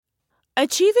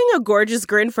Achieving a gorgeous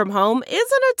grin from home isn't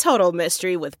a total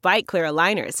mystery with Byte Clear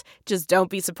aligners. Just don't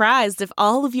be surprised if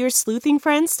all of your sleuthing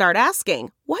friends start asking,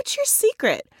 "What's your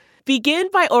secret?" Begin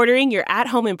by ordering your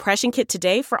at-home impression kit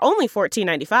today for only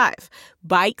 $14.95.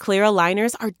 Byte Clear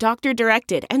aligners are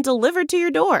doctor-directed and delivered to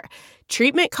your door.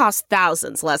 Treatment costs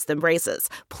thousands less than braces.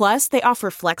 Plus, they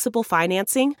offer flexible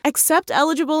financing, accept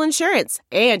eligible insurance,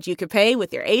 and you can pay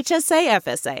with your HSA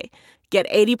FSA. Get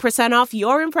 80% off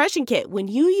your impression kit when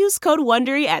you use code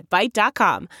WONDERY at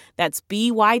Byte.com. That's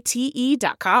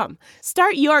BYTE.com.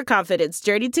 Start your confidence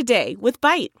journey today with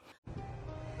Byte.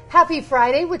 Happy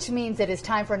Friday, which means it is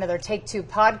time for another Take Two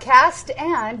podcast.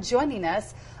 And joining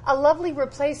us, a lovely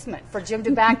replacement for Jim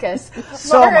Dubakis.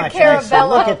 So Mara much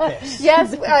Carabello. nicer. Look at this.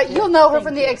 Yes, you'll know her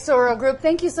from the Exoro Group.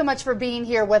 Thank you so much for being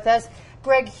here with us.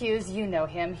 Greg Hughes, you know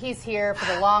him. He's here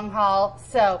for the long haul.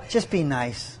 So just be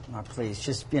nice, please.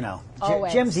 Just,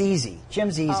 Always. Jim's easy.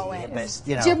 Always.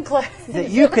 But, Jim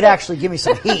you could actually give me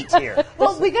some heat here.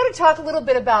 Well, we got to talk a little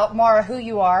bit about, Mara, who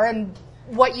you are and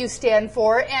what you stand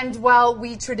for. And while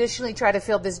we traditionally try to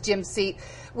fill this Jim seat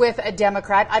with a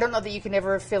Democrat, I don't know that you can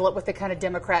ever fill it with the kind of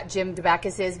Democrat Jim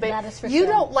Dubakis is, but you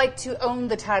don't like to own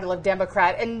the title of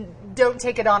Democrat and don't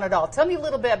take it on at all. Tell me a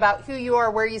little bit about who you are,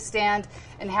 where you stand,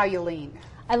 and how you lean.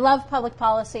 I love public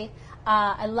policy.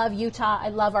 I love Utah. I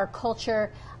love our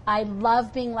culture. I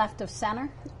love being left of center.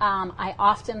 I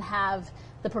often have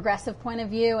the progressive point of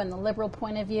view and the liberal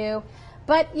point of view.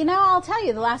 But, I'll tell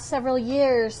you, the last several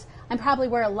years, I'm probably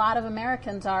where a lot of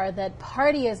Americans are, that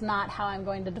party is not how I'm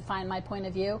going to define my point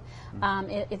of view.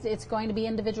 It's going to be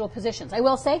individual positions. I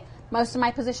will say most of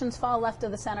my positions fall left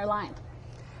of the center line.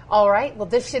 All right. Well,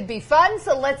 this should be fun.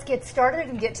 So let's get started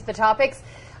and get to the topics.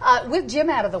 With Jim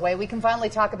out of the way, we can finally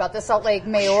talk about the Salt Lake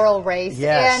mayoral race.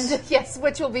 Yes. And yes,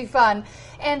 which will be fun.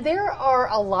 And there are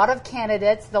a lot of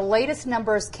candidates. The latest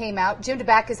numbers came out. Jim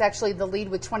Dubakis is actually the lead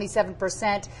with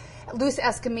 27%. Luz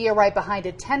Escamilla right behind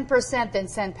at 10%, then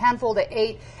Sen Panfold at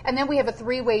 8%, and then we have a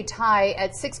three-way tie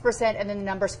at 6%, and then the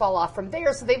numbers fall off from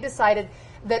there. So they've decided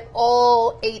that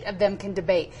all 8 of them can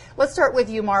debate. Let's start with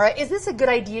you, Mara. Is this a good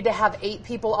idea to have 8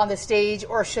 people on the stage,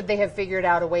 or should they have figured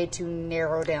out a way to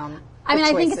narrow down I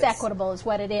choices? think it's equitable is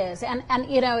what it is. And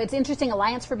it's interesting.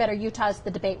 Alliance for Better Utah is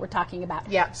the debate we're talking about.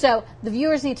 Yeah. So the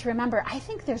viewers need to remember, I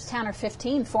think there's 10 or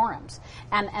 15 forums,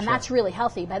 and sure, that's really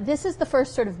healthy. But this is the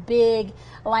first sort of big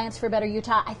Alliance for Better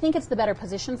Utah. I think it's the better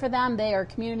position for them. They are a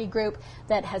community group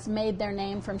that has made their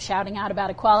name from shouting out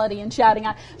about equality and shouting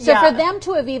out. So for them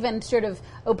to have even sort of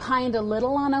opined a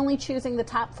little on only choosing the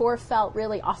top 4 felt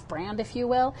really off-brand, if you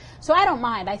will. So I don't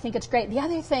mind. I think it's great. The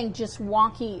other thing, just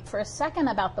wonky for a second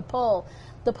about the poll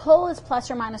is plus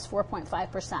or minus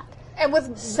 4.5%. And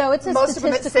with so it's a most of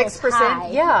them at 6%,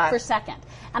 tie for second.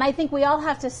 And I think we all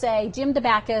have to say Jim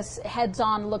Dubakis, heads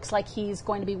on, looks like he's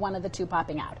going to be one of the 2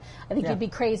 popping out. I think you'd be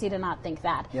crazy to not think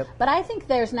that. Yep. But I think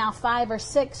there's now 5 or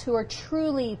 6 who are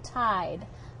truly tied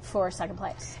for second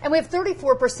place. And we have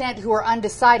 34% who are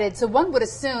undecided. So one would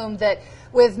assume that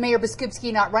with Mayor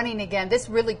Biskupski not running again, this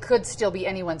really could still be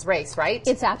anyone's race, right?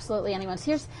 It's absolutely anyone's.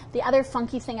 Here's the other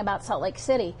funky thing about Salt Lake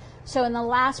City. So in the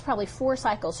last probably 4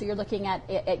 cycles, so you're looking at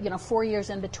 4 years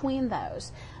in between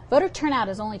those, voter turnout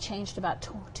has only changed about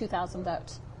 2,000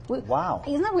 votes. Wow.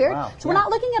 Isn't that weird? Wow. So we're not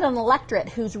looking at an electorate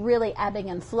who's really ebbing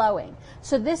and flowing.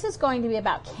 So this is going to be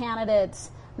about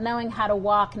candidates knowing how to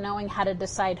walk, knowing how to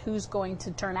decide who's going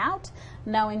to turn out,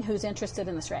 knowing who's interested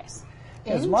in this race.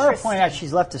 As Mara pointed out,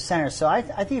 she's left of center, so I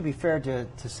think it'd be fair to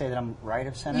say that I'm right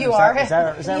of center. You are. Is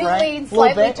that you right? lean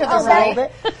slightly to the right. A little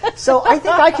bit. So I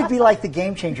think I could be like the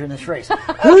game changer in this race.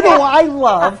 Who do I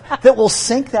love that will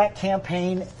sink that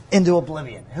campaign into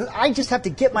oblivion? I just have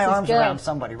to get my arms around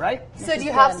somebody, right? So do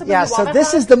you have somebody Yeah, you want so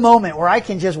this is the moment where I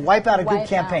can just wipe out a good Wipe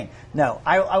campaign. No,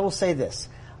 I will say this.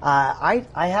 I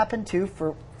happen to,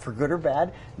 for good or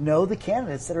bad, know the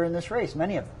candidates that are in this race,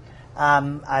 many of them.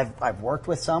 I've worked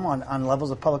with some on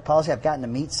levels of public policy. I've gotten to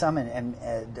meet some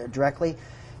and directly.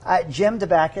 Jim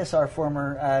Dubakis, our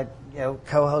former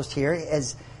co-host here,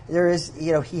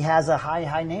 he has a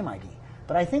high name ID.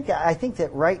 But I think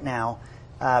that right now,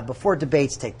 before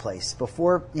debates take place,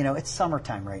 before it's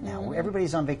summertime right now, Mm-hmm.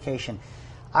 everybody's on vacation.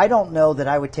 I don't know that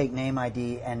I would take name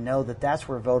ID and know that that's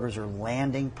where voters are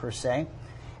landing per se.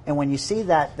 And when you see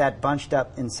that bunched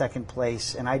up in second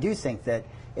place, and I do think that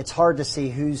it's hard to see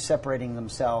who's separating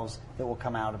themselves that will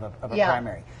come out of a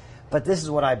primary. But this is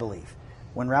what I believe.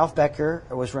 When Ralph Becker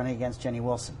was running against Jenny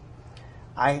Wilson,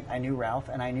 I knew Ralph,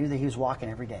 and I knew that he was walking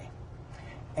every day.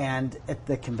 And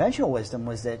the conventional wisdom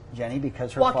was that Jenny,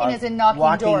 because her walking is in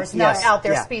knocking doors, not out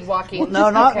there speed walking. Well, no,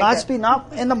 not speed,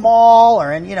 not in the mall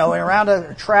or in around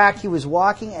a track. He was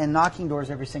walking and knocking doors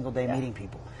every single day, meeting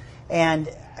people. And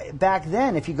back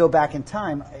then, if you go back in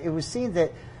time, it was seen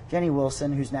that Jenny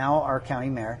Wilson, who's now our county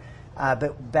mayor,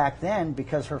 but back then,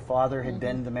 because her father had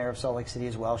been the mayor of Salt Lake City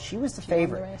as well, she was the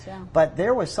favorite. Race, yeah. But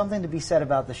there was something to be said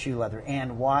about the shoe leather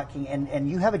and walking. And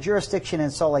you have a jurisdiction in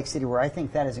Salt Lake City where I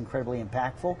think that is incredibly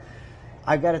impactful.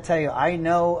 I've got to tell you, I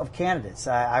know of candidates.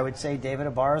 I would say David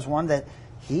Ibarra is one that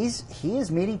he is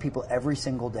meeting people every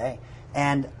single day.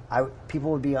 And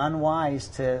people would be unwise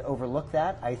to overlook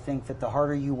that. I think that the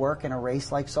harder you work in a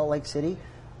race like Salt Lake City,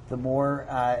 the more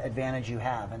advantage you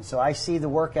have. And so I see the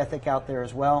work ethic out there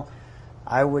as well.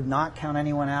 I would not count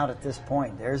anyone out at this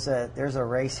point. There's a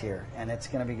race here, and it's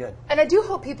going to be good. And I do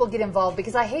hope people get involved,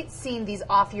 because I hate seeing these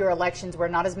off-year elections where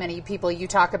not as many people, you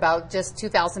talk about just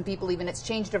 2,000 people even, it's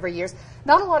changed over years.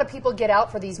 Not a lot of people get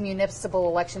out for these municipal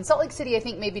elections. Salt Lake City, I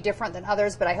think, may be different than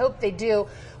others, but I hope they do.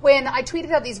 When I tweeted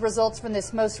out these results from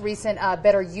this most recent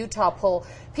Better Utah poll,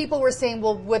 people were saying,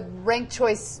 well, would ranked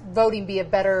choice voting be a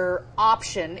better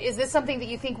option? Is this something that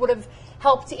you think would have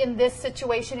helped in this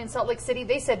situation in Salt Lake City?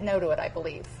 They said no to it, I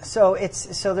believe. So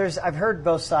I've heard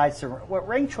both sides. So what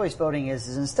ranked choice voting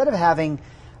is instead of having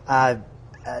a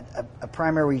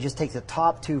primary where you just take the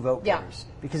top two vote getters,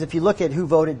 because if you look at who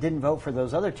didn't vote for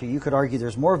those other two, you could argue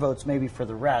there's more votes maybe for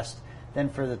the rest than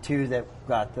for the two that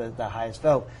got the highest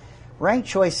vote. Ranked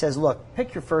choice says, look,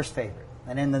 pick your first favorite,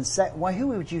 and then who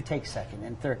would you take second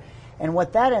and third? And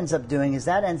what that ends up doing is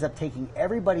that ends up taking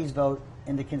everybody's vote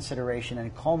into consideration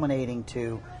and culminating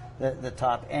to the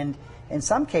top. And in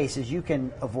some cases, you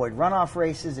can avoid runoff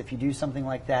races if you do something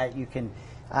like that. You can,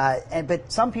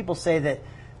 but some people say that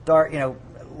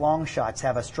long shots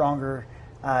have a stronger,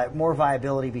 more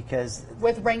viability because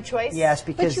with ranked choice. Yes,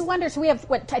 because but you wonder. So we have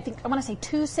I want to say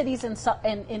 2 cities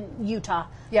in Utah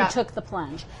who took the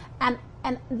plunge,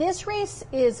 and this race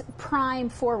is prime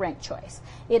for ranked choice.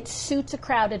 It suits a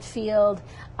crowded field.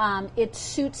 It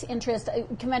suits interest.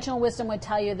 Conventional wisdom would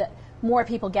tell you that more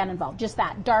people get involved. Just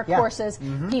that. Dark horses,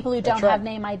 people who don't have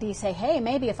name ID say, hey,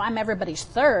 maybe if I'm everybody's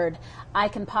third, I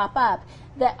can pop up.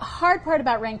 The hard part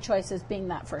about ranked choice is being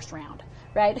that first round.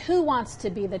 Right? Who wants to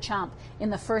be the chump in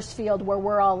the first field where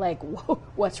we're all like, whoa,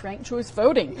 what's ranked choice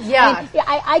voting? Yeah.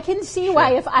 I can see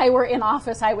why if I were in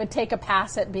office, I would take a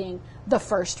pass at being the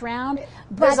first round.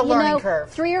 But, there's a learning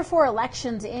curve. 3 or 4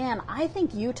 elections in, I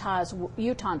think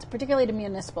Utahns, particularly to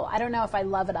municipal, I don't know if I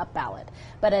love it up ballot,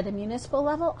 but at a municipal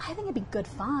level, I think it'd be good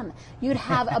fun. You'd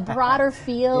have a broader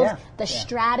field. The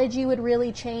strategy would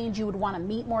really change. You would want to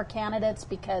meet more candidates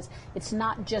because it's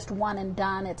not just one and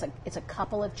done. It's a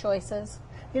couple of choices.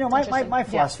 You know, my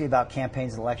philosophy about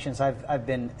campaigns and elections, I've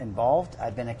been involved.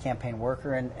 I've been a campaign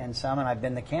worker and I've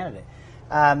been the candidate.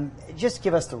 Just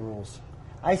give us the rules.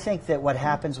 I think that what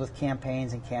happens with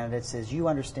campaigns and candidates is you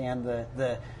understand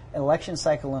the election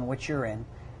cycle in which you're in,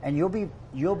 and you'll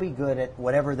be good at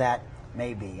whatever that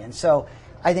may be. And so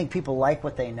I think people like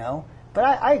what they know. But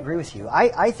I agree with you.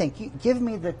 I think give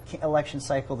me the election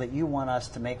cycle that you want us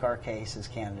to make our case as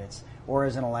candidates or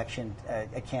as an election,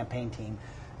 a campaign team.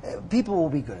 People will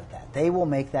be good at that. They will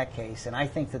make that case, and I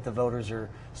think that the voters are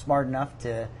smart enough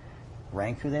to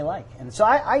rank who they like. And so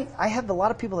I have a lot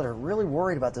of people that are really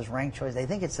worried about this ranked choice. They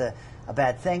think it's a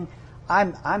bad thing.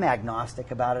 I'm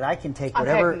agnostic about it. I can take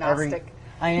whatever.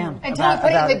 I am. Until you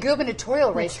put it in the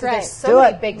gubernatorial race, right. there's so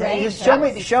many big names.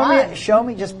 Show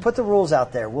me. Just put the rules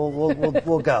out there.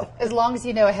 We'll go. As long as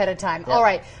you know ahead of time. Yep. All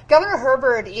right. Governor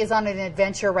Herbert is on an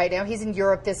adventure right now. He's in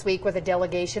Europe this week with a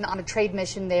delegation on a trade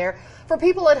mission there. For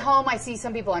people at home, I see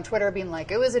some people on Twitter being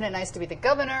like, oh, isn't it nice to be the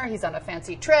governor? He's on a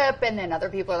fancy trip. And then other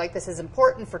people are like, this is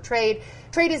important for trade.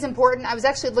 Trade is important. I was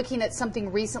actually looking at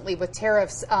something recently with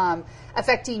tariffs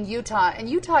affecting Utah. And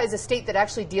Utah is a state that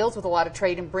actually deals with a lot of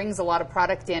trade and brings a lot of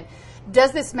product in.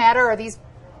 Does this matter? Are these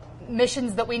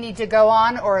missions that we need to go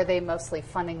on, or are they mostly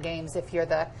fun and games if you're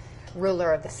the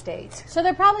ruler of the state? So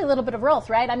they're probably a little bit of both,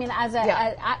 right? I mean,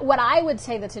 what I would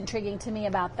say that's intriguing to me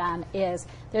about them is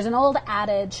there's an old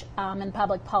adage in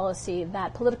public policy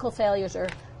that political failures are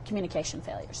communication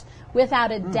failures.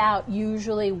 Without a doubt,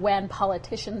 usually when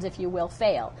politicians, if you will,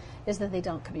 fail, is that they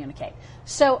don't communicate.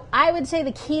 So I would say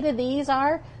the key to these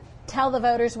are tell the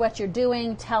voters what you're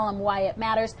doing, tell them why it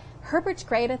matters. Herbert's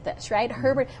great at this, right?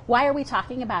 Herbert, why are we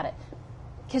talking about it?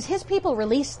 Because his people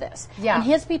released this. Yeah. And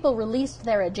his people released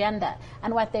their agenda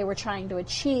and what they were trying to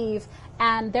achieve.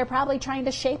 And they're probably trying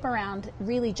to shape around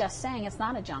really just saying it's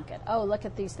not a junket. Oh, look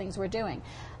at these things we're doing.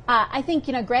 I think,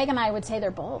 Greg and I would say they're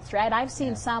both, right? I've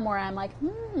seen some where I'm like,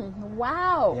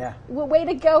 wow, way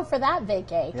to go for that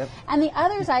vacay. Yep. And the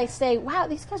others I say, wow,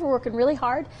 these guys were working really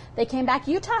hard. They came back.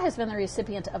 Utah has been the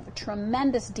recipient of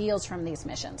tremendous deals from these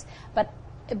missions. But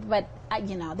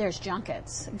there's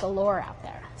junkets galore out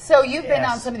there. So you've been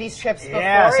on some of these trips before.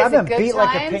 Yes, Is I've it been good beat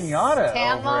like a times? pinata.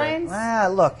 Tan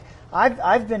lines? Look,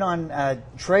 I've been on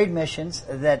trade missions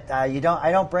that I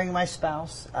don't bring my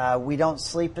spouse. We don't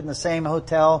sleep in the same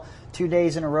hotel 2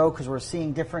 days in a row because we're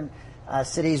seeing different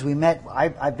cities.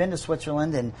 I've been to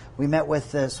Switzerland, and we met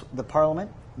with the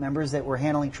parliament members that were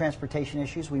handling transportation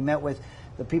issues. We met with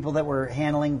the people that were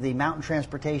handling the mountain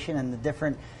transportation and the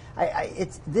different.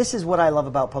 This is what I love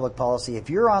about public policy. If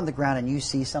you're on the ground and you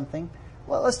see something,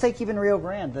 well, let's take even Rio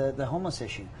Grande, the homeless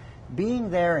issue. Being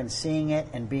there and seeing it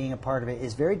and being a part of it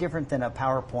is very different than a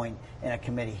PowerPoint in a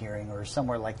committee hearing or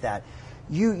somewhere like that.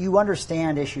 You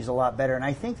understand issues a lot better, and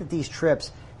I think that these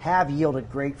trips have yielded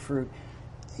great fruit.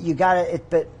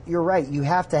 But you're right. You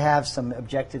have to have some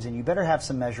objectives, and you better have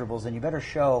some measurables, and you better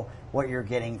show what you're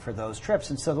getting for those trips.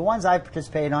 And so the ones I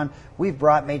participated on, we've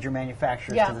brought major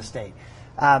manufacturers to the state.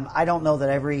 I don't know that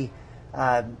every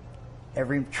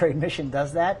trade mission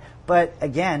does that, but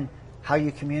again, how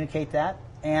you communicate that.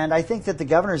 And I think that the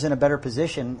governor's in a better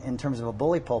position in terms of a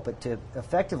bully pulpit to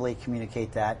effectively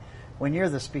communicate that when you're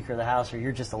the Speaker of the House or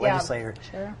you're just a legislator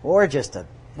or we're just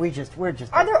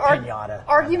Are there pinata.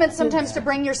 arguments sometimes to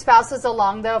bring your spouses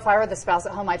along, though? If I were the spouse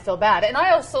at home, I'd feel bad. And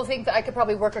I also think that I could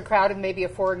probably work a crowd and maybe a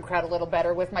foreign crowd a little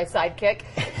better with my sidekick.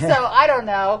 So I don't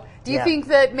know. Do you think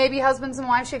that maybe husbands and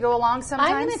wives should go along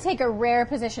sometimes? I'm going to take a rare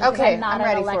position because I'm not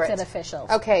an elected official.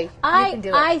 Okay, you can do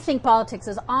it. I think politics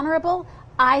is honorable.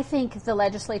 I think the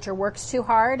legislature works too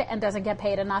hard and doesn't get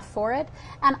paid enough for it.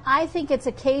 And I think it's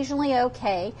occasionally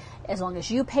okay, as long as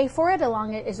you pay for it, as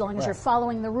long as you're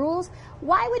following the rules.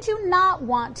 Why would you not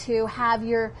want to have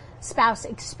your spouse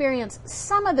experience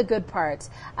some of the good parts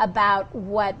about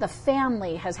what the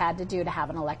family has had to do to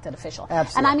have an elected official?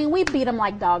 Absolutely. And I mean, we beat them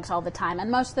like dogs all the time, and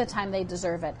most of the time they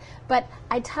deserve it. But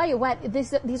I tell you what,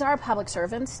 these are public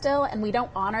servants still, and we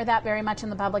don't honor that very much in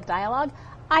the public dialogue.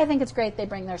 I think it's great they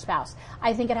bring their spouse.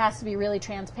 I think it has to be really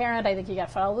transparent. I think you got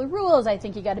to follow the rules. I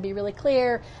think you got to be really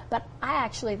clear. But I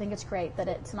actually think it's great that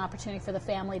it's an opportunity for the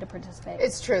family to participate.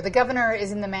 It's true. The governor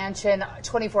is in the mansion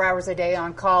 24 hours a day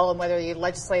on call, and whether you're a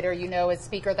legislator, as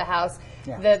Speaker of the House,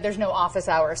 there's no office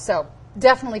hours. So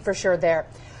definitely for sure there.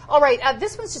 All right,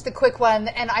 this one's just a quick one,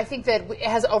 and I think that it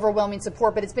has overwhelming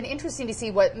support, but it's been interesting to see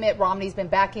what Mitt Romney's been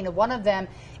backing, and one of them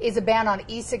is a ban on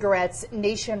e-cigarettes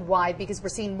nationwide because we're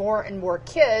seeing more and more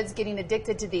kids getting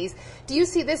addicted to these. Do you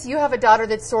see this? You have a daughter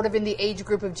that's sort of in the age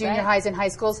group of junior highs and high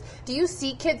schools. Do you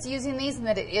see kids using these and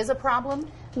that it is a problem?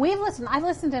 I've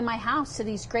listened in my house to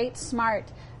these great,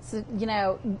 smart,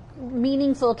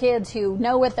 meaningful kids who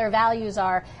know what their values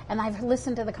are, and I've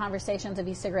listened to the conversations of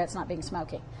e-cigarettes not being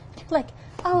smoking. Like,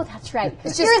 oh, that's right.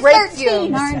 It's just You're great 13,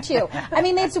 fumes. aren't you? I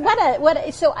mean, it's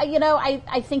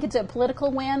I think it's a political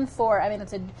win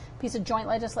it's a piece of joint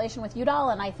legislation with Udall,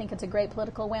 and I think it's a great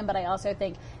political win, but I also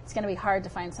think it's going to be hard to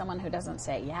find someone who doesn't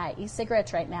say, yeah,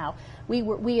 e-cigarettes right now.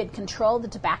 We had controlled the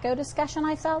tobacco discussion,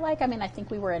 I felt like. I mean, I think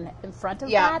we were in front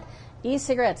of that.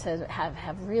 E-cigarettes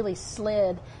have really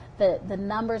slid. The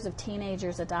numbers of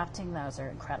teenagers adopting those are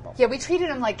incredible. Yeah, we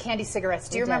treated them like candy cigarettes.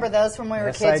 Do you remember those from when we were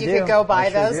Yes, kids? I You do. could go buy I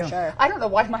sure those. do. Sure. I don't know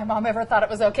why my mom ever thought it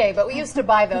was okay, but we used to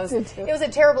buy those. It was a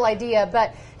terrible idea.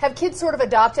 But have kids sort of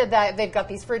adopted that they've got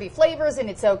these fruity flavors and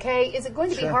it's okay? Is it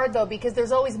going to be hard, though, because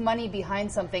there's always money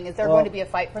behind something? Is there going to be a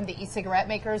fight from the e-cigarette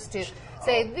makers to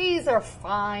say, these are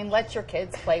fine, let your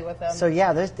kids play with them? So,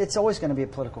 it's always going to be a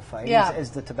political fight,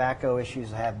 as the tobacco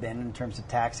issues have been in terms of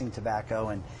taxing tobacco.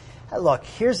 And look,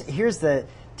 here's the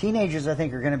teenagers, I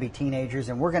think, are going to be teenagers,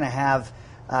 and we're going to have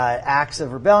acts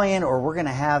of rebellion, or we're going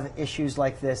to have issues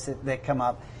like this that come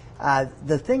up.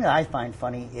 The thing that I find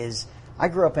funny is I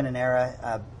grew up in an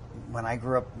era when I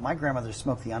grew up. My grandmother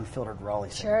smoked the unfiltered Raleigh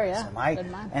cigarettes,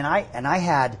 and I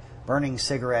had burning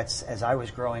cigarettes as I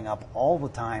was growing up all the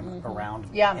time around,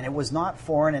 and it was not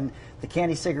foreign. And the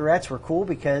candy cigarettes were cool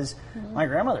because my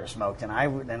grandmother smoked, and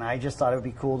I just thought it would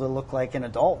be cool to look like an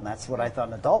adult, and that's what I thought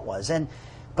an adult was.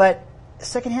 But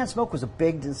secondhand smoke was a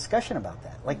big discussion about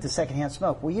that, like the secondhand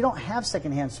smoke. Well, you don't have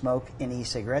secondhand smoke in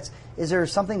e-cigarettes. Is there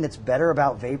something that's better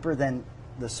about vapor than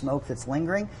the smoke that's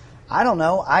lingering? I don't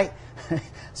know.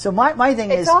 So my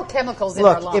thing is, it's all chemicals in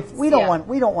our lungs. If we don't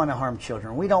want to harm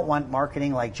children. We don't want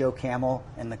marketing like Joe Camel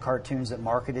and the cartoons that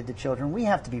marketed to children. We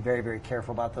have to be very, very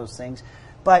careful about those things.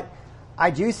 But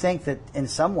I do think that in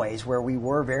some ways where we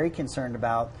were very concerned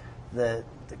about the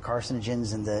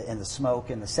carcinogens and the smoke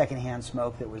and the secondhand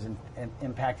smoke that was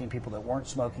impacting people that weren't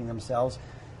smoking themselves,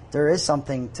 there is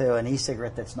something to an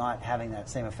e-cigarette that's not having that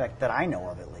same effect that I know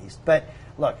of, at least. But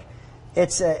look,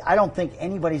 I don't think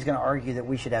anybody's going to argue that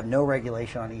we should have no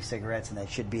regulation on e-cigarettes and that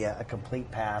should be a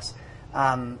complete pass.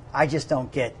 I just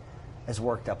don't get as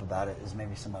worked up about it as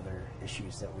maybe some other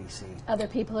issues that we see. Other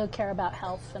people who care about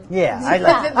health. And I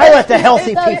let the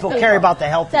healthy people care about the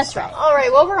healthy That's stuff. right. All right,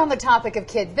 well, we're on the topic of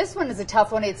kids. This one is a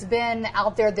tough one. It's been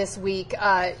out there this week.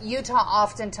 Utah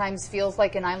oftentimes feels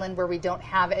like an island where we don't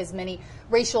have as many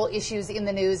racial issues in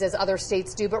the news as other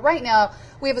states do. But right now,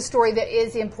 we have a story that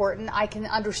is important. I can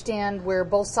understand where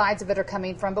both sides of it are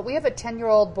coming from. But we have a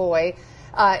 10-year-old boy.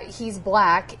 He's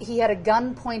black. He had a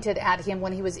gun pointed at him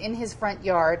when he was in his front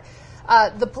yard.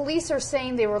 The police are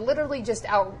saying they were literally just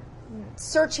out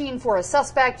searching for a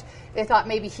suspect. They thought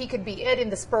maybe he could be it in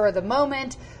the spur of the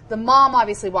moment. The mom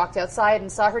obviously walked outside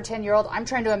and saw her 10-year-old. I'm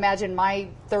trying to imagine my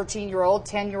 13-year-old,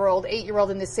 10-year-old,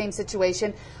 8-year-old in this same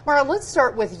situation. Mara, let's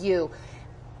start with you.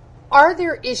 Are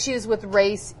there issues with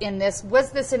race in this?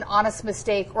 Was this an honest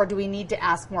mistake, or do we need to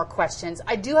ask more questions?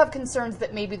 I do have concerns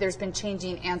that maybe there's been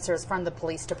changing answers from the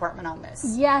police department on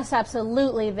this. Yes,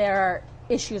 absolutely. There are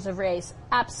issues of race.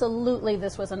 Absolutely,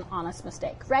 this was an honest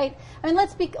mistake, right? I mean,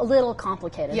 let's be a little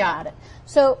complicated about it.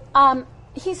 So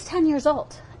he's 10 years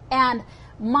old, and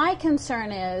my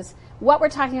concern is what we're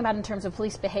talking about in terms of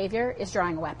police behavior is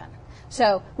drawing a weapon.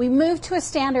 So we moved to a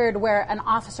standard where an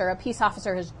officer, a peace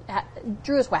officer,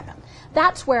 drew his weapon.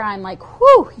 That's where I'm like,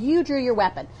 whew, you drew your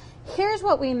weapon. Here's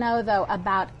what we know, though,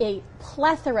 about a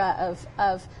plethora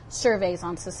of surveys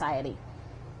on society.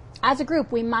 As a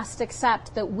group, we must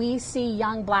accept that we see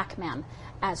young black men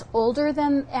as older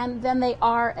than they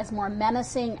are, as more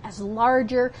menacing, as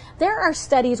larger. There are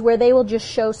studies where they will just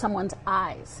show someone's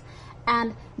eyes.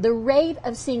 And the rate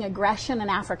of seeing aggression in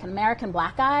African-American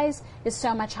black eyes is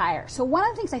so much higher. So one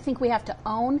of the things I think we have to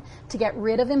own to get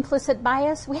rid of implicit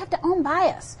bias, we have to own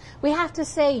bias. We have to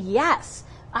say, yes,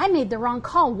 I made the wrong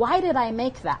call. Why did I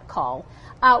make that call?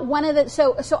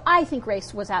 So I think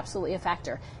race was absolutely a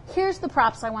factor. Here's the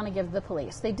props I want to give the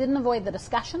police. They didn't avoid the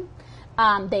discussion.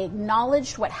 They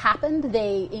acknowledged what happened.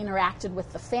 They interacted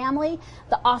with the family.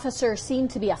 The officer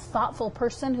seemed to be a thoughtful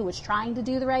person who was trying to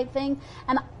do the right thing.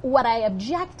 And what I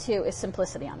object to is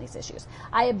simplicity on these issues.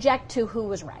 I object to who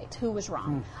was right, who was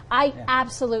wrong. I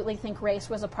absolutely think race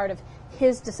was a part of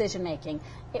his decision-making.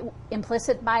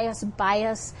 Implicit bias,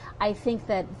 I think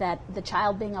that the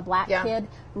child being a black kid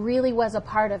really was a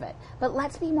part of it. But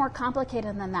let's be more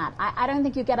complicated than that. I don't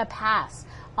think you get a pass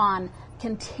on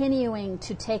continuing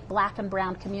to take black and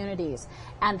brown communities.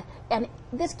 And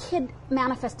this kid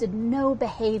manifested no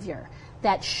behavior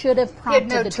that should have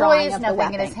prompted the drawing of the weapon. He had no toys,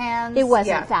 nothing in his hands. It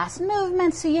wasn't fast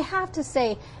movement. So you have to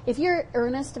say, if you're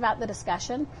earnest about the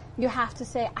discussion, you have to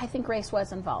say, I think race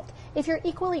was involved. If you're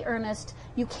equally earnest,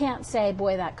 you can't say,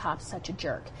 boy, that cop's such a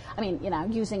jerk. I mean,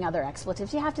 using other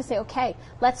expletives. You have to say, okay,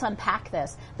 let's unpack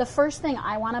this. The first thing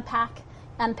I want to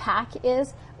unpack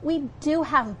is we do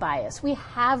have bias. We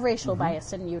have racial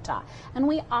bias in Utah. And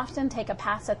we often take a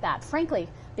pass at that. Frankly,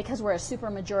 because we're a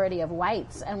supermajority of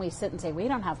whites and we sit and say, we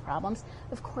don't have problems.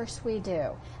 Of course we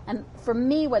do. And for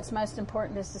me, what's most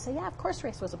important is to say, yeah, of course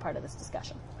race was a part of this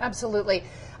discussion. Absolutely.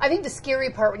 I think the scary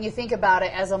part when you think about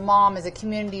it as a mom, as a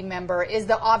community member, is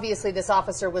that obviously this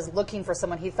officer was looking for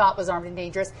someone he thought was armed and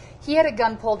dangerous. He had a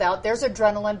gun pulled out. There's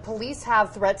adrenaline. Police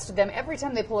have threats to them every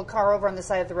time they pull a car over on the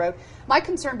side of the road. My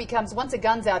concern becomes once a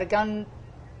gun's out, a gun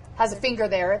has a finger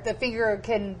there. The finger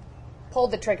can pull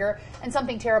the trigger and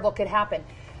something terrible could happen.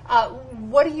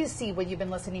 What do you see when you've been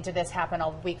listening to this happen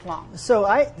all week long? So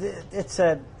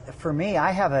for me,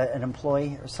 I have an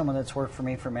employee or someone that's worked for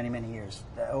me for many, many years,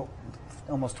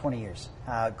 almost 20 years,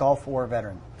 Gulf War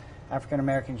veteran,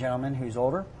 African-American gentleman who's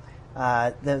older.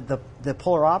 The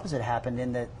polar opposite happened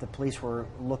in that the police were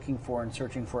looking for and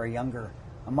searching for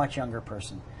a much younger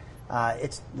person.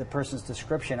 It's the person's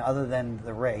description, other than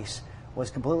the race,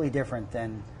 was completely different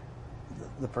than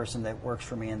the person that works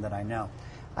for me and that I know.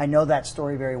 I know that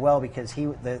story very well because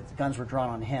the guns were drawn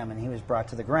on him and he was brought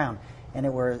to the ground. And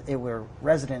it were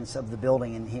residents of the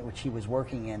building which he was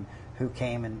working in who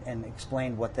came and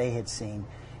explained what they had seen.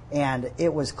 And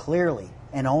it was clearly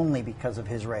and only because of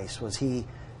his race was he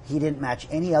didn't match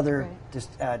any other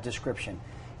description.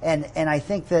 And I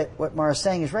think that what Mara's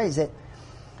saying is right, is that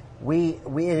we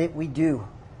do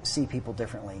see people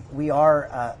differently. We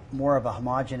are more of a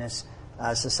homogenous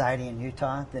society in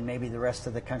Utah than maybe the rest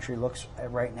of the country looks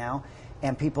at right now.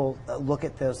 And people look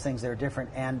at those things that are different,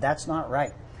 and that's not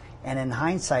right. And in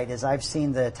hindsight, as I've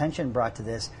seen the attention brought to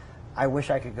this, I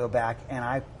wish I could go back and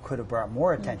I could have brought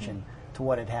more attention to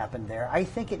what had happened there. I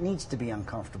think it needs to be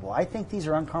uncomfortable. I think these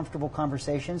are uncomfortable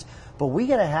conversations, but we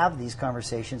got to have these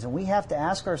conversations, and we have to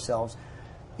ask ourselves,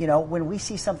 when we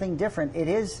see something different,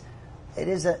 there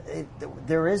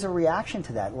is a reaction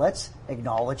to that. Let's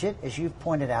acknowledge it, as you've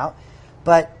pointed out.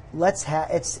 But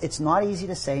it's not easy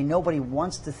to say. Nobody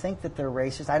wants to think that they're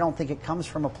racist. I don't think it comes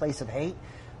from a place of hate,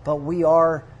 but we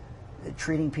are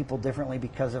treating people differently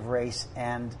because of race,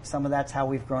 and some of that's how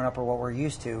we've grown up or what we're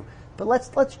used to. But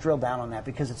let's drill down on that,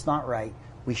 because it's not right.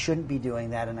 We shouldn't be doing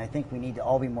that, and I think we need to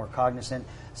all be more cognizant.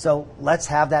 So let's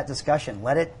have that discussion.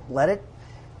 Let it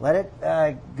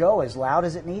go as loud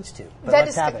as it needs to. But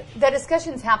let's have it. That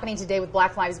discussion's happening today with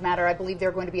Black Lives Matter. I believe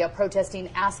they're going to be out protesting,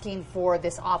 asking for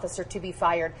this officer to be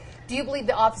fired. Do you believe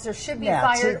the officer should be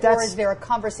fired, or is there a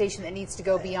conversation that needs to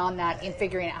go beyond that in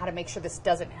figuring out how to make sure this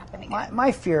doesn't happen again?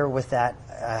 My fear with that,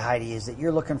 Heidi, is that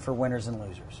you're looking for winners and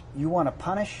losers. You want to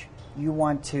punish. You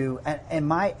want to, and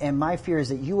my fear is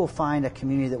that you will find a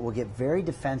community that will get very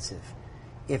defensive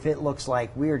if it looks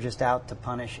like we are just out to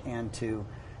punish and to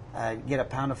get a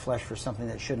pound of flesh for something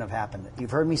that shouldn't have happened.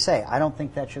 You've heard me say, I don't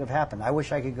think that should have happened. I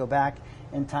wish I could go back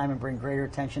in time and bring greater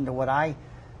attention to what I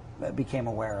became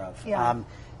aware of. Yeah.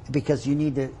 Because you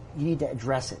need to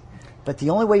address it. But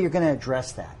the only way you're going to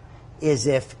address that is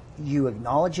if you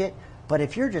acknowledge it. But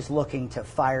if you're just looking to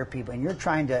fire people and you're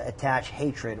trying to attach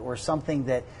hatred or something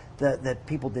that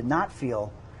people did not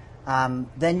feel,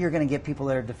 then you're going to get people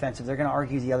that are defensive. They're going to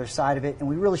argue the other side of it, and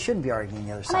we really shouldn't be arguing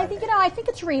the other side. And I think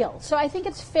it's real. So I think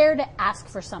it's fair to ask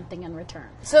for something in return.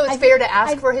 So it's fair to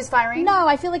ask for his firing? No,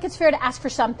 I feel like it's fair to ask for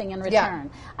something in return.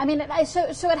 Yeah. I mean,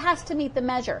 so it has to meet the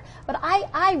measure. But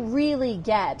I really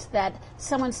get that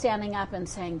someone standing up and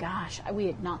saying, "Gosh,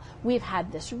 we've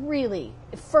had this really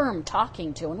firm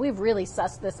talking to, and we've really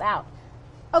sussed this out."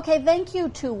 Okay, thank you,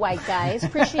 two white guys.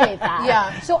 Appreciate that.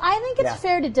 Yeah. So I think it's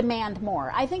fair to demand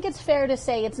more. I think it's fair to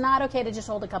say it's not okay to just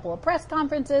hold a couple of press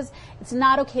conferences. It's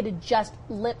not okay to just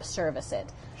lip service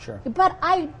it. Sure. But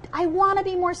I want to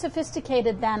be more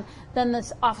sophisticated than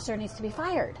this officer needs to be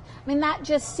fired. I mean, that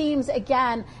just seems,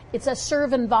 again, it's a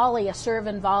serve and volley.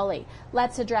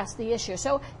 Let's address the issue.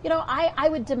 So, I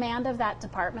would demand of that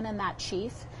department and that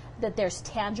chief that there's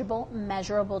tangible,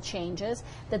 measurable changes,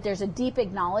 that there's a deep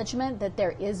acknowledgement that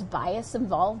there is bias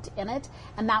involved in it,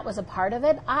 and that was a part of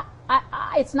it.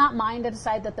 It's not mine to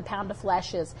decide that the pound of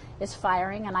flesh is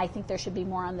firing, and I think there should be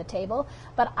more on the table.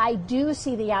 But I do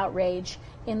see the outrage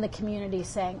in the community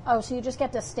saying, "Oh, so you just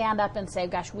get to stand up and say,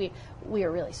 gosh, we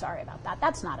are really sorry about that."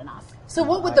 That's not enough. So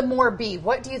what would the more be?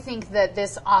 What do you think that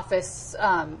this office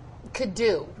could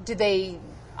do?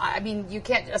 I mean, you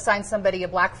can't assign somebody a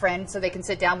black friend so they can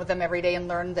sit down with them every day and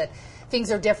learn that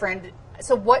things are different.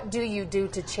 So what do you do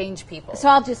to change people? So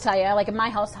I'll just tell you, like in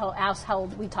my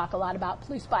household, we talk a lot about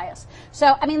police bias.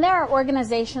 So, I mean, there are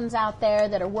organizations out there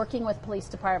that are working with police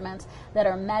departments that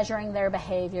are measuring their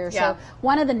behavior. Yeah. So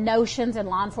one of the notions in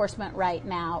law enforcement right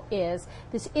now is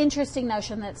this interesting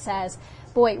notion that says,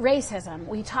 boy, racism,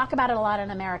 we talk about it a lot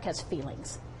in America as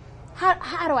feelings.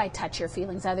 How do I touch your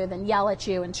feelings other than yell at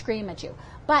you and scream at you?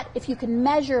 But if you can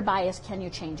measure bias, can you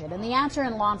change it? And the answer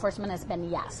in law enforcement has been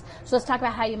yes. So let's talk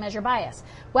about how you measure bias.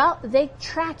 Well, they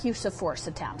track use of force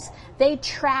attempts. They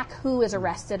track who is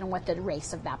arrested and what the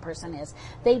race of that person is.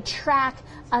 They track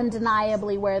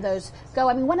undeniably where those go.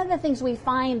 I mean, one of the things we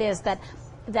find is that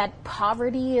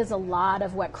poverty is a lot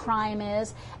of what crime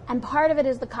is, and part of it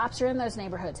is the cops are in those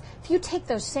neighborhoods. If you take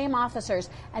those same officers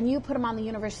and you put them on the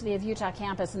University of Utah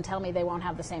campus and tell me they won't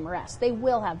have the same arrests, they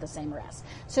will have the same arrests.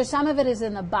 So some of it is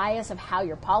in the bias of how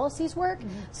your policies work.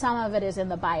 Mm-hmm. Some of it is in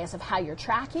the bias of how you're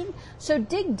tracking. So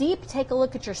dig deep, take a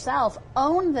look at yourself,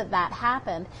 own that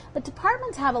happened. The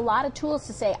departments have a lot of tools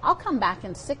to say, I'll come back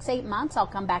in 6-8 months, I'll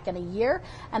come back in a year,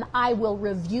 and I will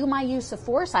review my use of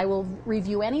force. I will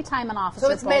review any time an officer.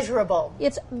 So it's measurable.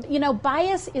 It's,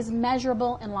 bias is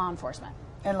measurable in law enforcement.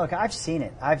 And look, I've seen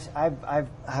it. I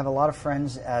have a lot of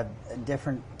friends in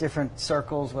different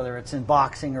circles, whether it's in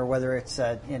boxing or whether it's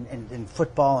in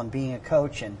football and being a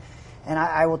coach. And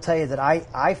I will tell you that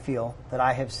I feel that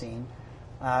I have seen,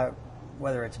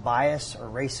 whether it's bias or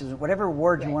racism, whatever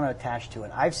word you want to attach to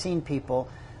it, I've seen people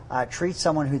treat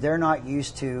someone who they're not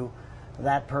used to,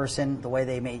 that person, the way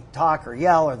they may talk or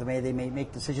yell or the way they may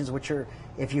make decisions, which are,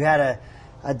 if you had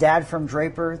a dad from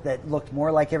Draper that looked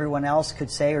more like everyone else could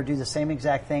say or do the same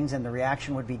exact things and the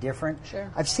reaction would be different.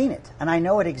 Sure. I've seen it, and I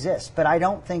know it exists, but I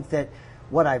don't think that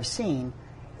what I've seen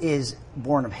is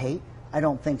born of hate. I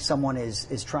don't think someone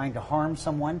is trying to harm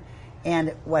someone.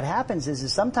 And what happens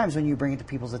is sometimes when you bring it to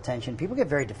people's attention, people get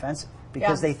very defensive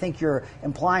because they think you're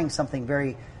implying something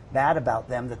very bad about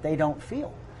them that they don't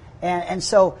feel. And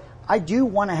so I do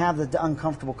want to have the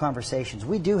uncomfortable conversations.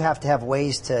 We do have to have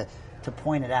ways to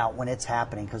point it out when it's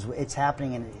happening, because it's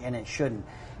happening and it shouldn't.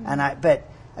 Mm-hmm. But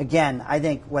again, I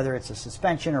think whether it's a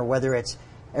suspension or whether it's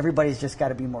everybody's just got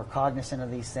to be more cognizant of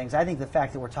these things. I think the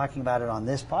fact that we're talking about it on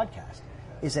this podcast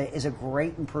is a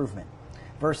great improvement.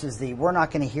 versus the we're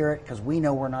not going to hear it because we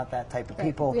know we're not that type of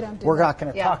people. We're not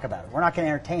going to talk about it. We're not going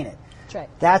to entertain it. That's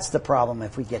right. That's the problem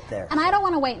if we get there. And I don't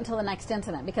want to wait until the next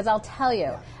incident because I'll tell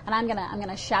you, and I'm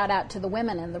gonna shout out to the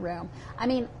women in the room. I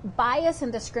mean, bias and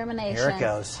discrimination Here it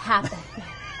goes. happen.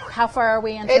 How far are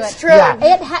we into it? It's true. Yeah.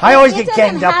 I always get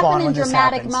ganged up on when this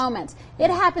dramatic happens. moments. It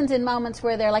happens in moments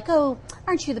where they're like, "Oh,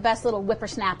 aren't you the best little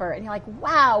whippersnapper?" And you're like,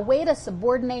 "Wow, way to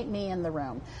subordinate me in the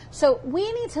room." So we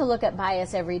need to look at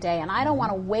bias every day, and I don't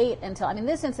want to wait until. I mean,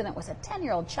 this incident was a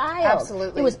 10-year-old child.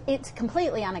 Absolutely, it's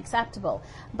completely unacceptable.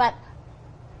 But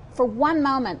for one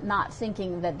moment, not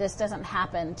thinking that this doesn't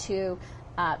happen to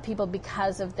people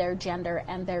because of their gender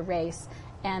and their race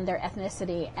and their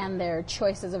ethnicity and their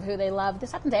choices of who they love.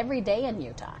 This happens every day in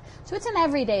Utah. So it's an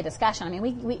everyday discussion. I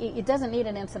mean, it doesn't need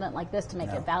an incident like this to make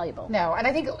it valuable. No, and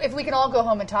I think if we can all go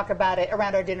home and talk about it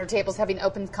around our dinner tables, having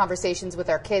open conversations with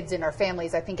our kids and our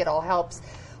families, I think it all helps.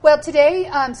 Well, today,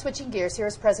 switching gears, here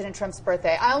is President Trump's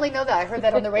birthday. I only know that. I heard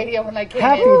that on the radio when I came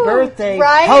Happy in. birthday,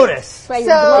 Right? POTUS.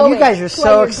 So you guys are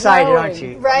so excited, glowing. aren't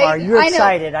you? Right? Are you I know.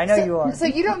 excited? I know you are. So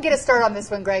you don't get a start on this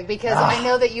one, Greg, because I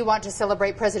know that you want to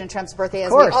celebrate President Trump's birthday,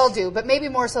 as we course. all do, but maybe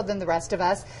more so than the rest of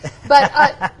us.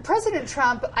 But President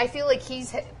Trump, I feel like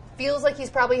feels like he's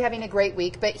probably having a great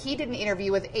week, but he did an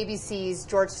interview with ABC's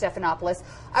George Stephanopoulos.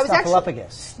 I was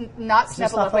Snuffleupagus. not Is it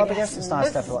Snuffleupagus. It's not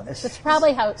Snuffleupagus. That's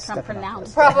probably how Trump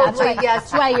pronounced it. Probably, That's yes.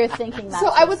 That's why you're thinking that. So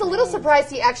I was a little surprised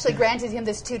he actually granted him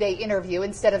this 2-day interview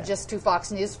instead of just to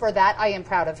Fox News. For that, I am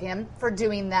proud of him for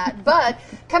doing that. But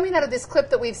coming out of this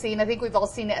clip that we've seen, I think we've all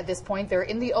seen it at this point, they're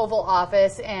in the Oval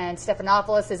Office and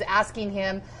Stephanopoulos is asking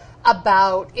him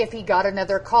about if he got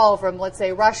another call from, let's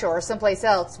say, Russia or someplace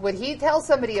else. Would he tell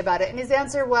somebody about it? And his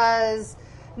answer was,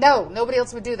 no, nobody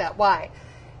else would do that. Why?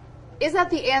 Is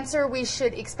that the answer we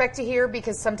should expect to hear?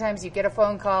 Because sometimes you get a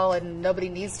phone call and nobody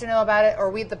needs to know about it. Or are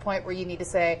we at the point where you need to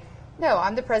say, no,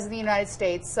 I'm the President of the United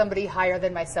States. Somebody higher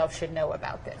than myself should know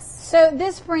about this. So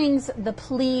this brings the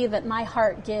plea that my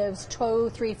heart gives 2,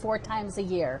 3, 4 times a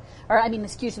year, a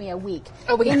week.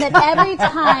 In that every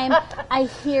time I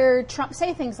hear Trump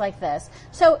say things like this.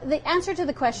 So the answer to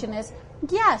the question is,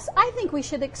 yes, I think we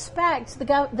should expect the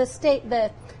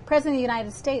President of the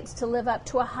United States to live up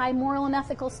to a high moral and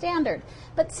ethical standard.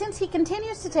 But since he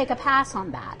continues to take a pass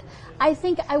on that, I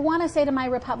think I want to say to my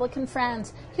Republican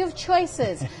friends, you have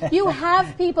choices. You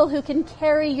have people who can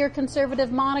carry your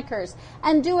conservative monikers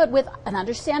and do it with an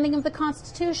understanding of the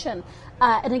Constitution,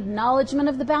 an acknowledgement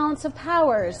of the balance of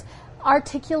powers,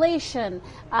 articulation,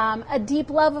 a deep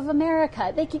love of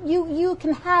America. You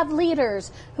can have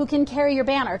leaders who can carry your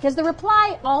banner. Because the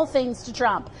reply, all things to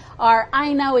Trump, are,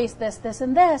 I know he's this, this,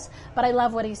 and this, but I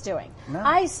love what he's doing. No.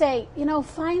 I say,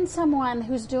 find someone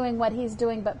who's doing what he's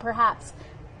doing, but perhaps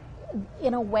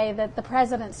in a way that the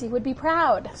presidency would be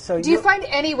proud. So do you find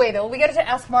any way, though? We got to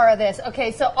ask Mara this.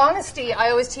 Okay, so honesty, I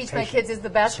always teach my kids, is the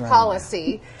best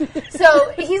policy.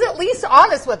 So he's at least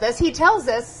honest with us. He tells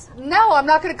us, no, I'm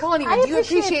not going to call anyone. Do you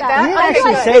appreciate that? He didn't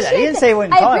actually say that. He didn't say he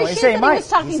wouldn't call anyone. He said he might. He was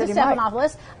talking to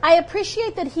Stephanopoulos. I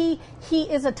appreciate that he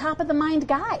is a top-of-the-mind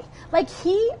guy. Like,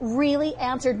 he really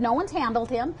answered. No one's handled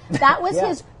him. That was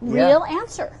his real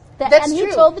answer. That's and true.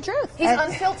 He told the truth. He's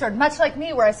unfiltered, much like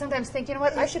me, where I sometimes think, you know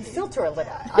what, I should filter a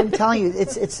little. I'm telling you,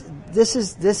 this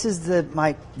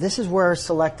is where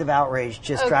selective outrage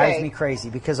just drives me crazy,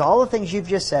 because all the things you've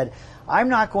just said, I'm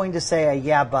not going to say a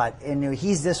yeah, but, and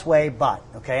he's this way, but,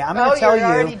 okay? I'm going to tell you.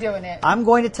 You're already doing it. I'm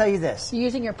going to tell you this. You're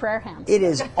using your prayer hands. It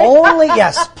is only,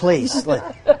 yes, please.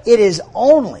 It is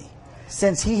only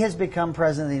since he has become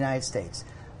President of the United States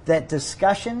that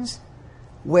discussions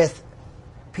with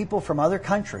people from other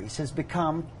countries has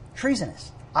become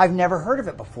treasonous. I've never heard of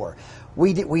it before.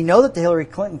 We know that the Hillary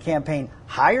Clinton campaign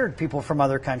hired people from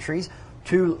other countries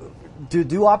to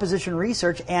do opposition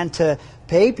research and to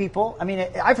pay people. I mean,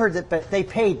 I've heard that, but they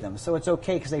paid them, so it's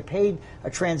okay because they paid a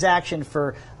transaction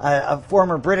for a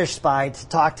former British spy to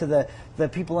talk to the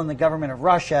people in the government of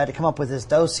Russia to come up with this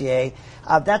dossier.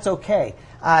 That's okay.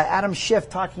 Adam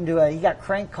Schiff he got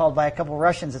crank called by a couple of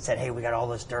Russians that said, hey, we got all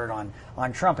this dirt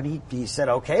on Trump. And he said,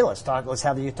 okay, let's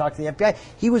have you talk to the FBI.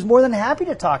 He was more than happy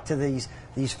to talk to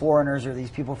these foreigners or these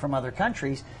people from other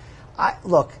countries.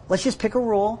 Look, let's just pick a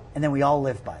rule and then we all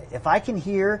live by it. If I can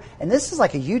hear, and this is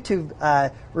like a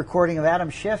YouTube recording of Adam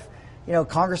Schiff,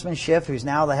 Congressman Schiff, who's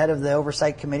now the head of the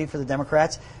Oversight Committee for the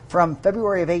Democrats, from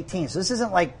February of 2018. So this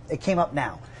isn't like it came up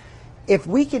now. If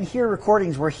we can hear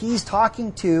recordings where he's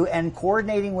talking to and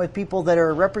coordinating with people that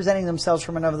are representing themselves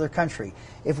from another country,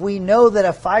 if we know that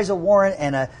a FISA warrant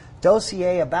and a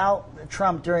dossier about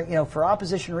Trump for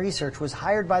opposition research was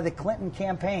hired by the Clinton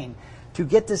campaign to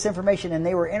get this information and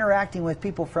they were interacting with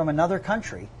people from another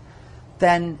country,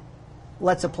 then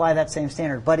let's apply that same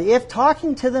standard. But if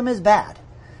talking to them is bad,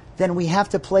 then we have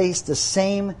to place the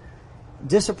same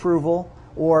disapproval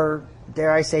or,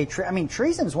 dare I say,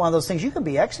 treason is one of those things you can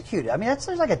be executed. I mean, there's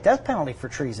like a death penalty for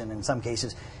treason in some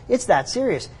cases. It's that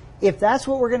serious. If that's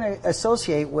what we're going to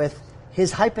associate with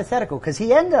his hypothetical, because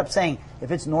he ended up saying,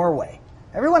 if it's Norway,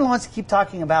 everyone wants to keep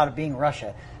talking about it being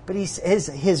Russia, but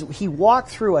he walked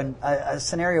through a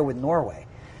scenario with Norway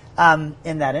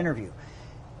in that interview.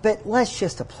 But let's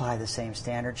just apply the same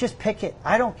standard. Just pick it.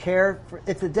 I don't care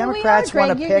if the Democrats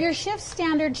want to pick. Your Schiff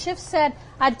standard. Schiff said,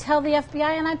 "I'd tell the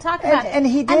FBI and I'd talk about it." And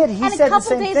he did. He said the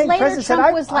same thing. And a couple days later, President Trump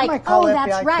said, was I like, might call "Oh, the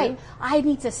that's FBI right. too." I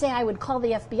need to say I would call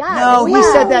the FBI." No, he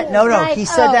said that. No, Right? he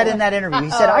said that in that interview.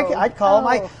 He said, "I'd call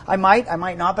him. I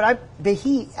might not." But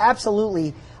he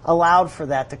absolutely allowed for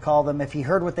that to call them if he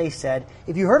heard what they said.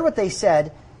 If you heard what they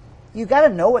said, you got to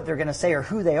know what they're going to say or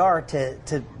who they are to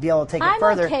be able to take it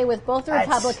further. I'm okay with both the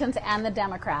Republicans and the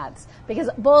Democrats because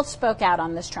both spoke out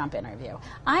on this Trump interview.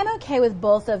 I'm okay with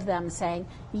both of them saying,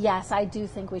 yes, I do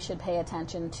think we should pay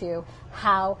attention to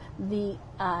how the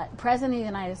President of the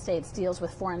United States deals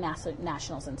with foreign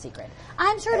nationals in secret.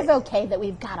 I'm sort of okay that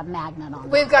we've got a magnet on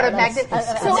that. We've got a magnet.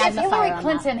 So if magnifier Hillary on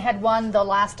Clinton had won the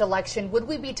last election, would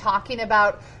we be talking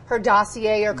about her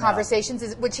dossier or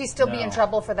conversations? Would she still be in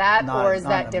trouble for that, or is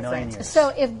that different?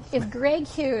 So if Greg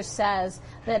Hughes says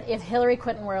that if Hillary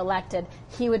Clinton were elected,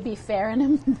 he would be fair and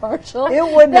impartial, it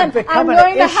wouldn't then have become I'm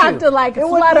going to have to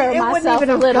flutter myself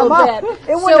a little bit.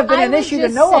 It wouldn't have been an issue to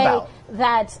know about.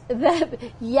 That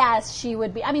yes, she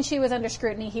would be. I mean, she was under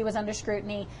scrutiny. He was under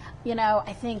scrutiny. You know,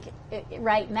 I think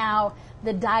right now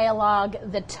the dialogue,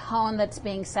 the tone that's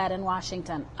being set in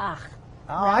Washington.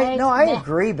 I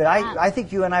agree, but I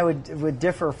think you and I would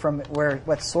differ from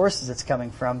what sources it's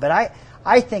coming from. But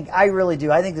I really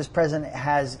do. I think this president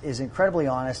is incredibly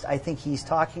honest. I think he's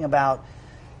talking about.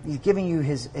 He's giving you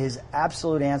his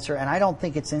absolute answer, and I don't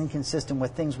think it's inconsistent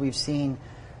with things we've seen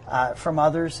from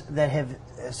others that have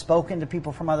spoken to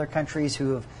people from other countries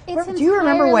who have. Do you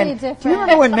remember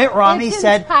when Mitt Romney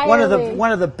said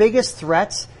one of the biggest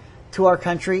threats to our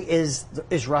country is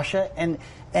Russia, and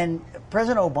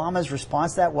President Obama's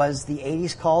response to that was the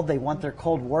 80s called. They want their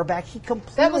Cold War back. He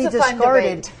completely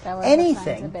discarded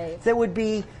anything that would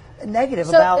be negative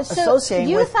about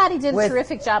associating with. You thought he did a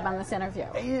terrific job on this interview.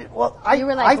 Well, you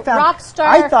were like rock star.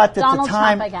 I thought that Donald the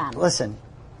time. Trump again. Listen,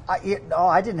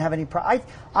 I didn't have any problem.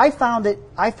 I found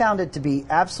it to be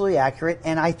absolutely accurate,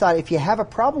 and I thought if you have a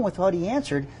problem with what he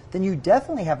answered, then you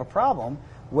definitely have a problem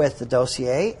with the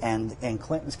dossier and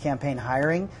Clinton's campaign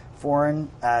hiring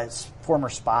former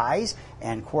spies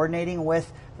and coordinating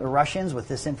with the Russians with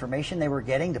this information they were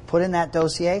getting to put in that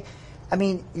dossier. I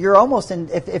mean, you're almost in.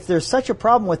 If there's such a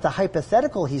problem with the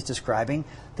hypothetical he's describing,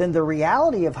 then the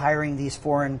reality of hiring these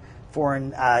foreign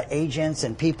agents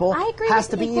and people has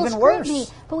to be even worse.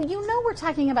 But you know we're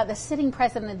talking about the sitting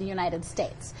president of the United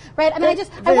States, right? I mean,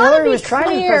 I want to be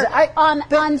clear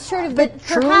on sort of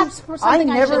perhaps something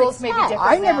I should have said.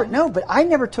 I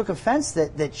never took offense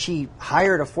that she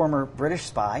hired a former British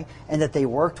spy and that they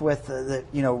worked with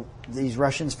these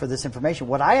Russians for this information.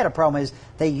 What I had a problem is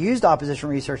they used opposition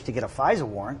research to get a FISA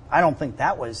warrant. I don't think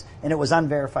that was, and it was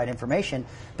unverified information,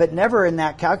 but never in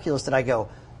that calculus did I go,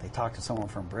 they talked to someone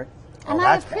from Britain. And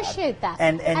I appreciate that.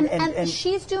 And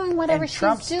she's doing whatever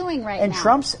she's doing right now. And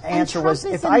Trump's answer was,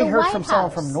 if I heard from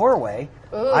someone from Norway,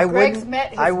 I wouldn't be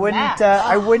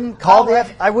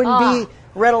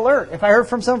red alert if I heard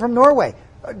from someone from Norway.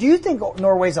 Do you think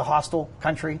Norway's a hostile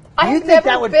country? Do you think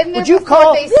that would? Would you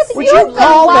call? Would you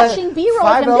call watching B-roll?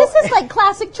 And this is like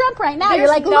classic Trump right now. You're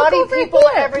like, look over people here.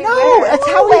 Everywhere. No, that's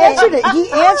how he answered it.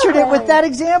 He answered it with that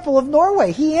example of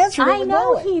Norway. He answered it with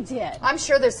Norway. I know he did. I'm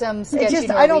sure there's some sketchy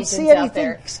Norwegians I don't see out anything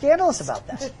there. scandalous about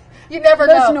that. You never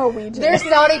know. Norwegians. There's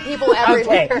naughty people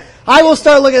everywhere. Okay. I will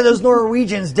start looking at those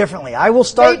Norwegians differently. I will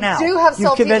start now. They do have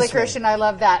salty licorice, and I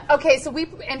love that. Okay, so we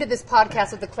ended this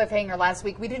podcast with a cliffhanger last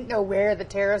week. We didn't know where the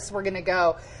tariffs were going to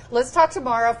go. Let's talk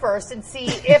tomorrow first and see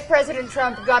if President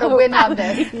Trump got a win on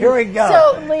this. Here we go.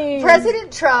 So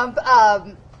President Trump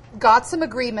got some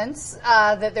agreements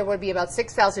that there would be about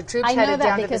 6,000 troops headed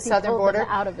down to the southern border. Them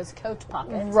out of his coat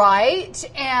pocket. Right,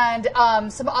 and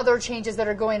some other changes that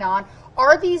are going on.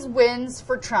 Are these wins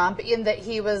for Trump in that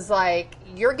he was like,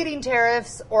 you're getting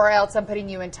tariffs or else I'm putting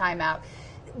you in timeout?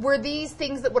 Were these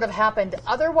things that would have happened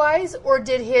otherwise, or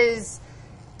did his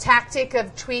tactic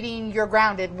of tweeting you're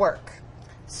grounded work?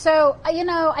 So,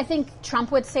 I think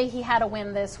Trump would say he had a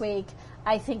win this week.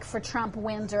 I think for Trump,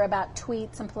 wins are about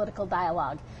tweets and political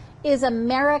dialogue. Is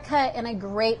America in a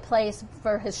great place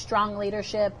for his strong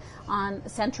leadership on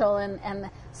Central and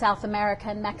South America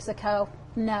and Mexico?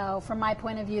 No, from my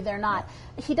point of view, they're not.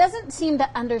 He doesn't seem to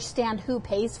understand who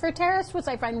pays for tariffs, which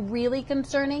I find really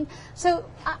concerning. So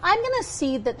I'm going to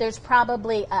see that there's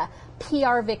probably a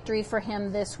PR victory for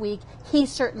him this week. He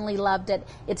certainly loved it.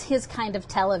 It's his kind of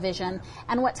television.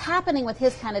 And what's happening with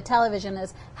his kind of television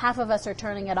is half of us are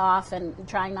turning it off and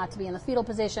trying not to be in the fetal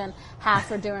position. Half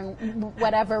are doing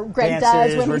whatever Greg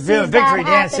does when he sees doing victory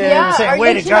dances. Yeah, Saying, are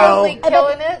way you to go. totally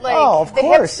killing it? Like, of the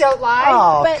course. hips don't lie?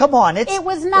 Oh, But come on. It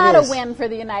was not it a is. win for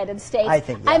the United States. I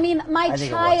think, yeah. I mean, my I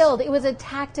think child, it was a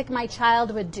tactic my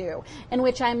child would do, in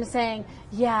which I'm saying,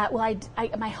 yeah, well,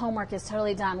 my homework is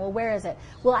totally done. Well, where is it?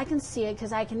 Well, I can see it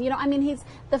because I can, I mean, he's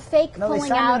the fake No, they pulling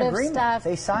signed out an of agreement. stuff.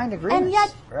 They signed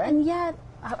agreements, right? And yet,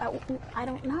 I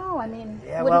don't know. I mean,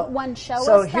 Yeah, wouldn't well, one show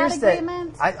so us here's that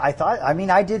agreement?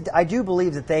 I do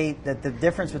believe that that the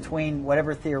difference between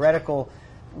whatever theoretical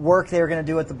work they were going to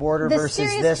do at the border The versus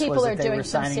serious this people was are that they doing were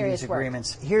some signing serious these work.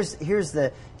 agreements.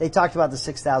 They talked about the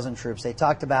 6,000 troops. They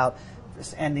talked about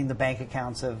just ending the bank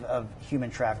accounts of human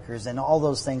traffickers and all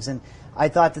those things. And I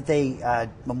thought that they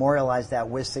memorialized that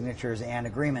with signatures and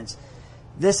agreements.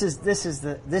 This is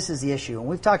the issue, and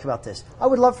we've talked about this. I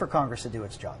would love for Congress to do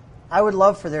its job. I would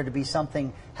love for there to be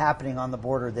something happening on the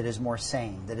border that is more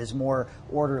sane, that is more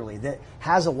orderly, that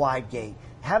has a wide gate.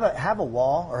 Have a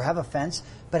wall or have a fence,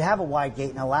 but have a wide gate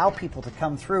and allow people to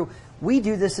come through. We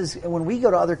do this when we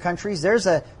go to other countries. There is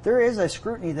a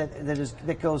scrutiny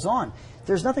that goes on.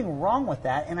 There's nothing wrong with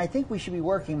that, and I think we should be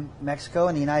working, Mexico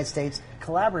and the United States,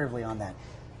 collaboratively on that.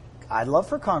 I'd love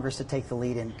for Congress to take the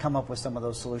lead and come up with some of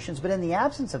those solutions, but in the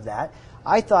absence of that,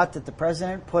 I thought that the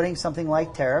president putting something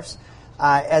like tariffs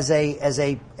as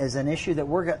an issue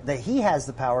that he has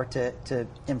the power to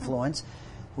influence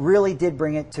really did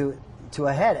bring it to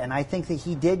a head, and I think that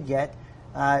he did get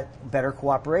better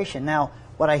cooperation. Now,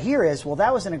 what I hear is, well,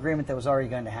 that was an agreement that was already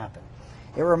going to happen.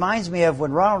 It reminds me of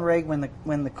when Ronald Reagan,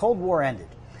 when the Cold War ended,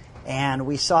 and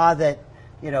we saw the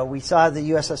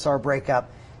USSR break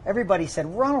up. Everybody said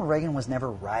Ronald Reagan was never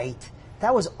right.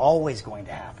 That was always going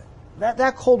to happen.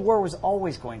 That Cold War was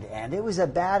always going to end. It was a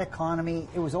bad economy.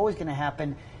 It was always going to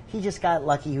happen. He just got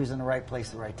lucky. He was in the right place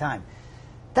at the right time.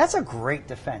 That's a great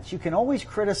defense. You can always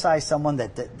criticize someone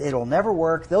that it'll never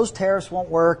work. Those tariffs won't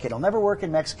work. It'll never work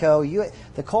in Mexico.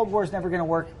 The Cold War is never going to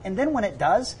work. And then when it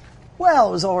does, well,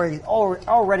 it was already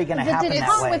going to happen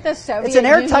that way. With the Soviet it's an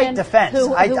airtight Union defense.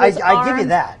 who I was give you armed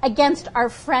that. Against our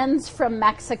friends from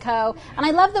Mexico, and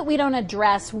I love that we don't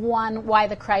address why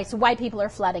people are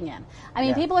flooding in. I mean,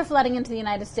 Yeah. people are flooding into the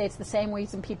United States the same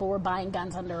reason people were buying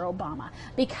guns under Obama,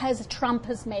 because Trump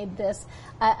has made this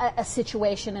a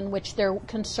situation in which they're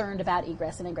concerned about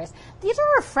egress and ingress. These are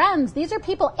our friends. These are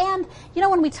people, and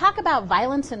when we talk about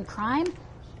violence and crime.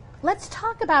 Let's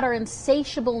talk about our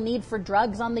insatiable need for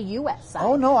drugs on the U.S. side.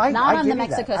 Oh, no, I not on give the you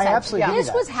that. Mexico I side. absolutely give you This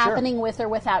that. was Sure. happening with or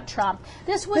without Trump.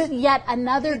 This was yet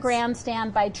another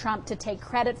grandstand by Trump to take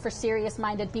credit for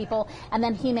serious-minded people, and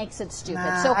then he makes it stupid.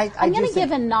 Nah, so I I'm do going to think-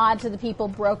 give a nod to the people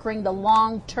brokering the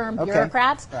long-term Okay.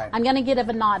 bureaucrats. Right. I'm going to give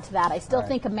a nod to that. I still Right.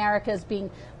 think America is being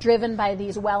driven by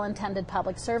these well-intended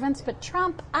public servants, but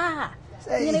Trump,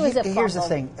 it was a Here's the fumble.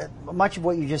 thing. Much of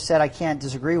what you just said, I can't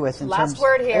disagree with. Last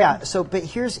word here. Yeah. So, but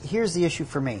here's the issue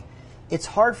for me. It's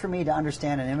hard for me to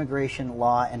understand an immigration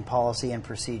law and policy and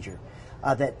procedure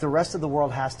that the rest of the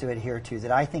world has to adhere to.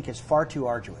 That I think is far too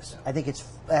arduous. I think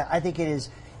it is.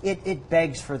 It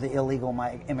begs for the illegal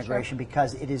immigration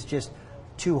because it is just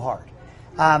too hard.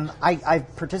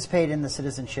 I've participated in the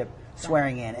citizenship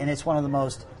swearing in, and it's one of the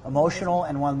most emotional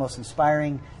and one of the most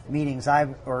inspiring meetings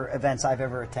or events I've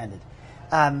ever attended.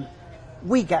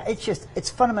 It's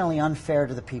fundamentally unfair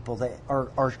to the people that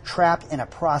are trapped in a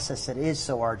process that is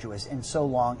so arduous and so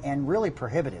long and really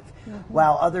prohibitive,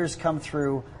 while others come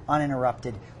through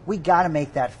uninterrupted. We got to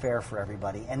make that fair for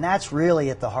everybody, and that's really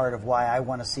at the heart of why I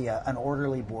want to see an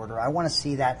orderly border. I want to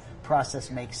see that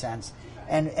process make sense,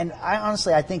 and I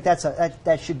honestly I think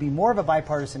that should be more of a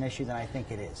bipartisan issue than I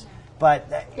think it is. But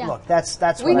look, that's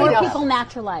We what need I to- have. People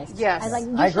naturalized. Yes.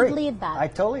 You I agree. should lead that. I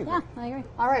totally agree. Yeah, I agree.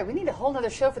 All right, we need a whole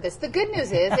other show for this. The good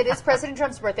news is it is President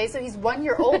Trump's birthday, so he's 1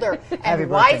 year older and Happy birthday,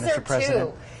 wiser Mr. President.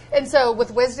 too. And so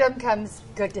with wisdom comes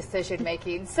good decision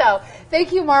making. So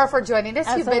thank you, Mara, for joining us.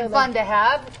 You've been Absolutely. fun to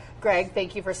have. Greg,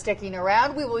 thank you for sticking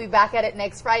around. We will be back at it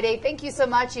next Friday. Thank you so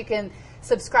much. You can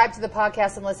subscribe to the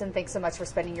podcast and listen. Thanks so much for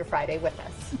spending your Friday with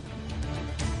us.